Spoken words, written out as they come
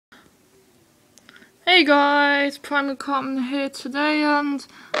Hey guys, Primal Cartman here today, and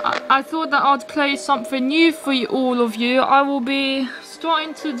I thought that I'd play something new for all of you. I will be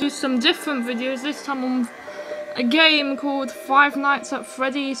starting to do some different videos, this time on a game called Five Nights at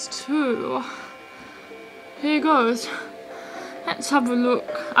Freddy's 2. Here goes. Let's have a look.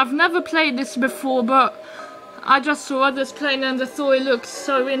 I've never played this before, but I just saw others playing and I thought it looked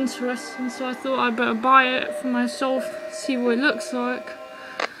so interesting, so I thought I'd better buy it for myself, see what it looks like.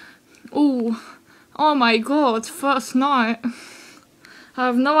 Ooh. Oh my god, first night. I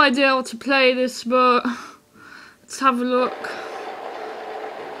have no idea how to play this, but let's have a look.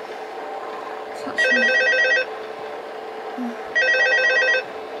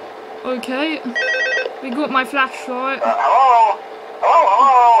 Okay, we got my flashlight. Hello?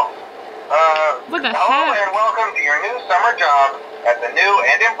 What the hello heck? and welcome to your new summer job at the new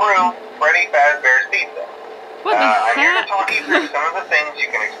and improved Freddy Fazbear's Pizza. What the I'm here to heck? talk you through some of the things you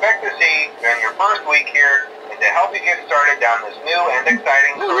can expect to see during your first week here and to help you get started down this new and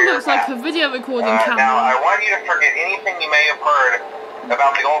exciting Oh, it career looks like path. a video recording Now, I camera. want you to forget anything you may have heard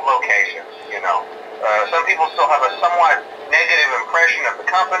about the old locations, you know. Some people still have a somewhat negative impression of the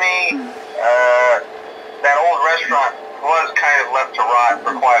company. That old restaurant was kind of left to rot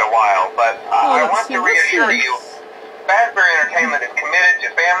for quite a while, but I want to reassure you, Fazbear Entertainment is committed to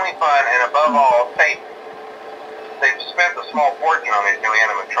family fun and above all, safety. They've spent a small fortune on these new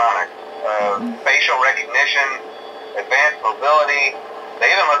animatronics. Facial recognition, advanced mobility, they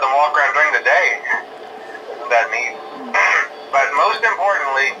even let them walk around during the day. Isn't that neat? But most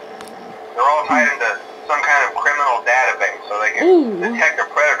importantly, they're all tied into some kind of criminal database so they can detect a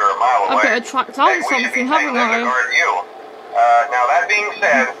predator a mile away. I better track down something, haven't I? Now that being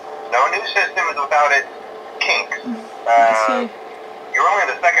said, no new system is without its kinks. You're only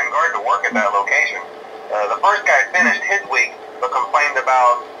the second guard to work at that location. The first guy finished his week but complained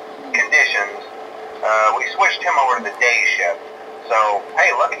about conditions. We switched him over to the day shift. So,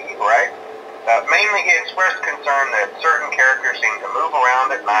 hey, lucky you, right? Mainly he expressed concern that certain characters seemed to move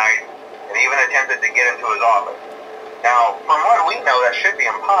around at night and even attempted to get into his office. Now, from what we know, that should be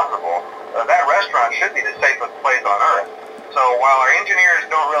impossible. That restaurant should be the safest place on Earth. So while our engineers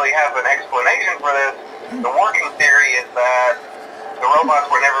don't really have an explanation for this, the working theory is that the robots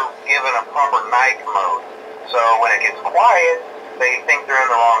were never given a proper night mode. So when it gets quiet, they think they're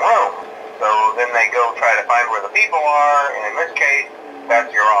in the wrong room. So then they go try to find where the people are, and in this case, that's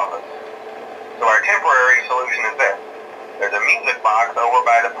your office. So our temporary solution is this. There's a music box over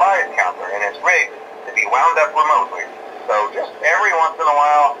by the prize counter, and it's rigged to be wound up remotely. So just every once in a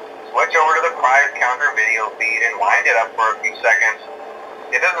while, switch over to the prize counter video feed and wind it up for a few seconds.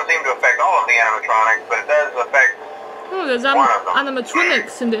 It doesn't seem to affect all of the animatronics, but it does affect There's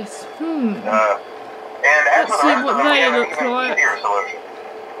animatronics in this. and as Let's see what they look like.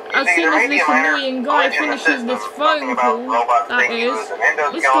 As soon as this annoying guy finishes this phone call, that is,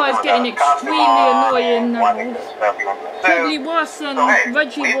 this guy's getting extremely annoying now. Probably worse than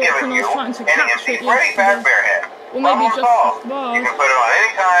Reggie was when I was trying to catch it yesterday. Or maybe just as bad. You can put it on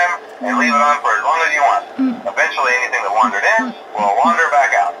any time and leave it on for as long as you want. Eventually anything that wandered in will wander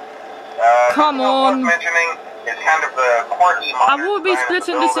back out. Come on. Mentioning is kind of the quirky I will be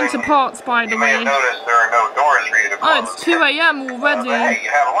splitting this into parts, by the way. You may have noticed there are no doors for you to close. Oh, it's 2 AM already. But hey, you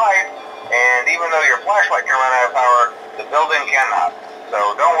have a light, and even though your flashlight can run out of power, the building cannot. So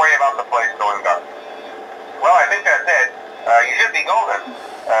don't worry about the place going dark. Well, I think that's it. You should be golden.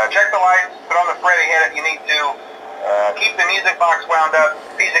 Check the lights, put on the Freddy head if you need to. Keep the music box wound up.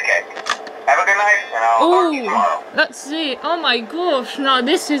 Piece of cake. Have a good night, and I'll talk to you tomorrow. Let's see. Oh my gosh, now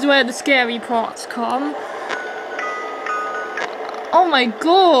this is where the scary parts come. Oh my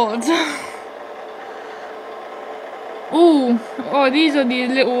god. Oh, these are the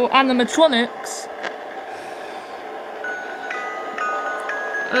little animatronics.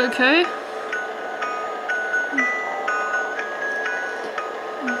 Okay.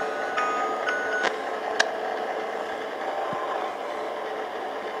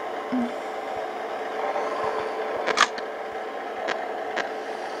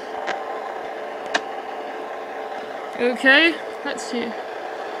 Okay, let's see.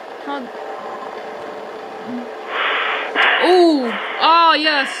 Oh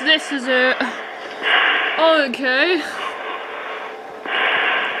yes, this is it. Okay.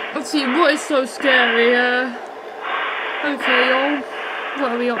 Let's see, what is so scary? Okay, y'all.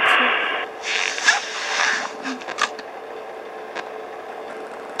 What are we up to?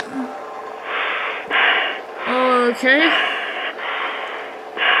 Okay.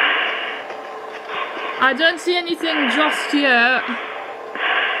 I don't see anything just yet.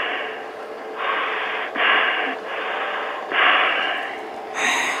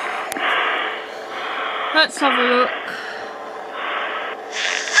 Let's have a look.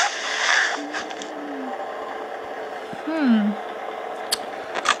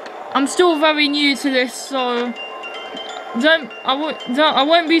 I'm still very new to this, so I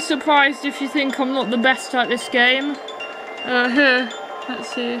won't be surprised if you think I'm not the best at this game. Here,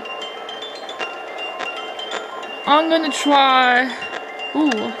 let's see. I'm gonna try.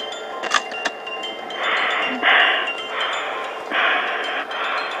 Ooh.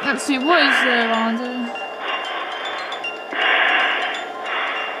 Let's see, what is there around here?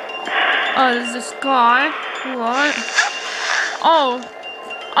 Oh, there's this guy. Alright. Oh.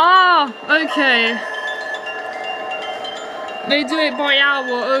 Ah, okay. They do it by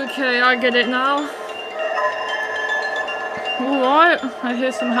hour. Okay, I get it now. Alright, I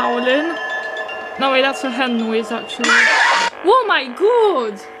hear some howling. No, wait, that's a hen noise, actually. Oh my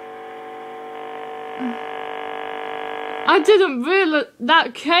god! I didn't realize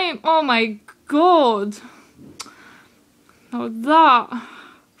that came. Oh my god. Oh,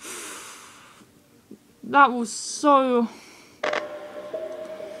 that was so.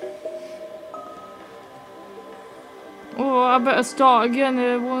 Oh, I better start again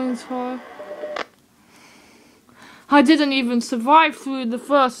here, one time. I didn't even survive through the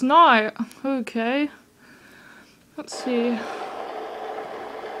first night. Okay. Let's see.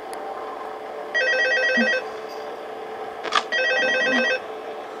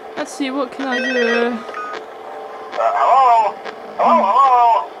 Let's see, what can I do? Hello?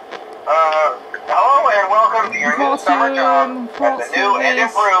 Hello? Hello and welcome to your new summer job at the new and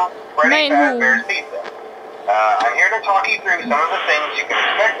improved Freddy Fazbear's Pizza. I'm here to talk you through some of the things you can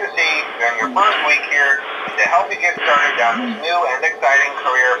expect to see during your first week here to help you get started down this new and exciting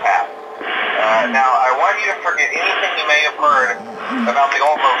career path. Now, I want you to forget anything you may have heard about the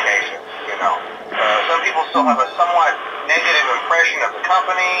old location, you know. Some people still have a somewhat negative impression of the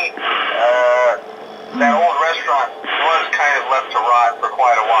company. That old restaurant was kind of left to rot for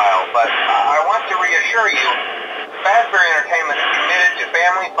quite a while, but I want to reassure you, Fazbear Entertainment is committed to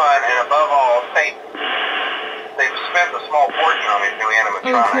family fun and above all, safety. They've spent a small fortune on these new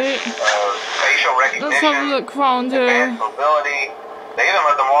animatronics. Facial recognition, let's have a look around here. Advanced mobility. They even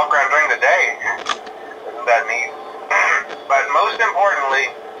let them walk around during the day. Isn't that neat? But most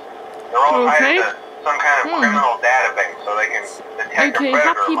importantly, they're all tied to some kind of criminal database so they can detect a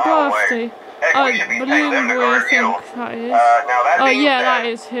predator happy a mile birthday. away. Heck, we should be paying them to guard you. That is. Now that being said, that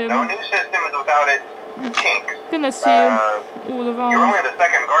is him. No new system is without its kinks. Gonna see him all around. You're only the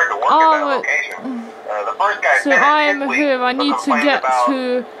second guard to work at that location. The first guy so I am here. I need to get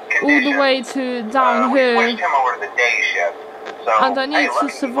to all the way to down here. We switched him over to the day shift. So, and I need to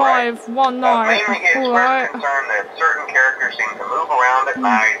survive one night. Mainly his first concern that certain characters seem to move around at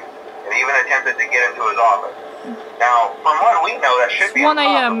night and even attempted to get into his office. Now, from what we know, that should be 1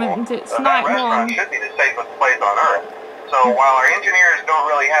 a.m. and it's night one. Should be the safest place on Earth. So while our engineers don't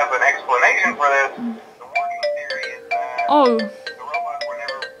really have an explanation for this, the working theory is that the robots were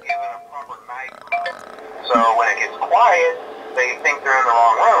never given a proper night room. So when it gets quiet, they think they're in the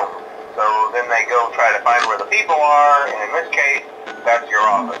wrong room. So then they go try to find where the people are, and in this case, that's your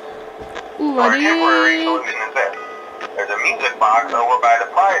office. So our temporary solution is this. There's a music box over by the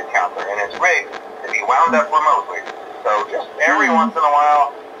prize counter, and it's rigged to be wound up remotely. So just every once in a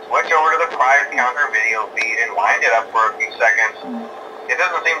while, switch over to the prize counter video feed and wind it up for a few seconds. It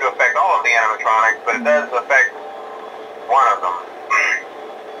doesn't seem to affect all of the animatronics, but it does affect one of them.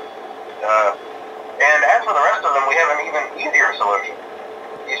 And as for the rest of them, we have an even easier solution.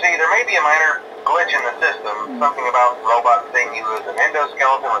 You see, there may be a minor glitch in the system, something about robots seeing you as an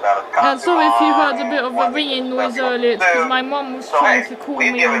endoskeleton without a costume. So if you heard a bit of a ringing noise earlier, it's because my mum was trying to call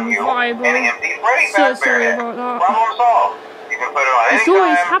me on Viber. So sorry about that. Problem solved. You can put it on this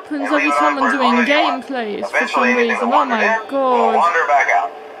always happens every time I'm doing gameplays for some reason. Oh my god. Wander back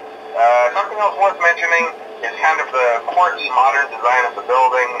out. Something else worth mentioning is kind of the quirky modern design of the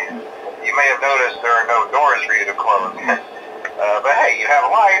building. You may have noticed there are no doors for you to close. But hey, you have a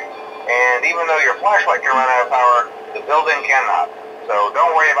light, and even though your flashlight can run out of power, the building cannot. So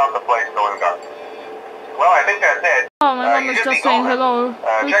don't worry about the place going dark. Well, I think that's it. Oh, my mum was just saying hello.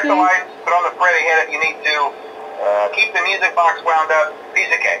 Check the lights, put on the Freddy head if you need to. Keep the music box wound up. Piece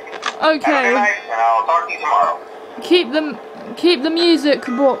of cake. Okay. Have a good night, and I'll talk to you tomorrow. Keep the music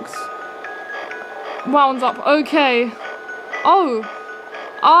box wound up. Okay. Oh.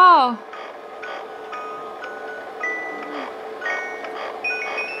 Ah.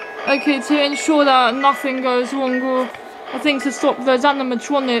 Okay, to ensure that nothing goes wrong, or I think to stop those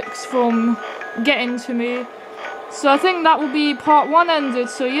animatronics from getting to me. So I think that will be part 1 ended,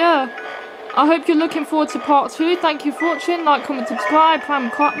 so yeah. I hope you're looking forward to part 2. Thank you for watching, like, comment, subscribe. I'm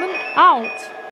Cartman, out.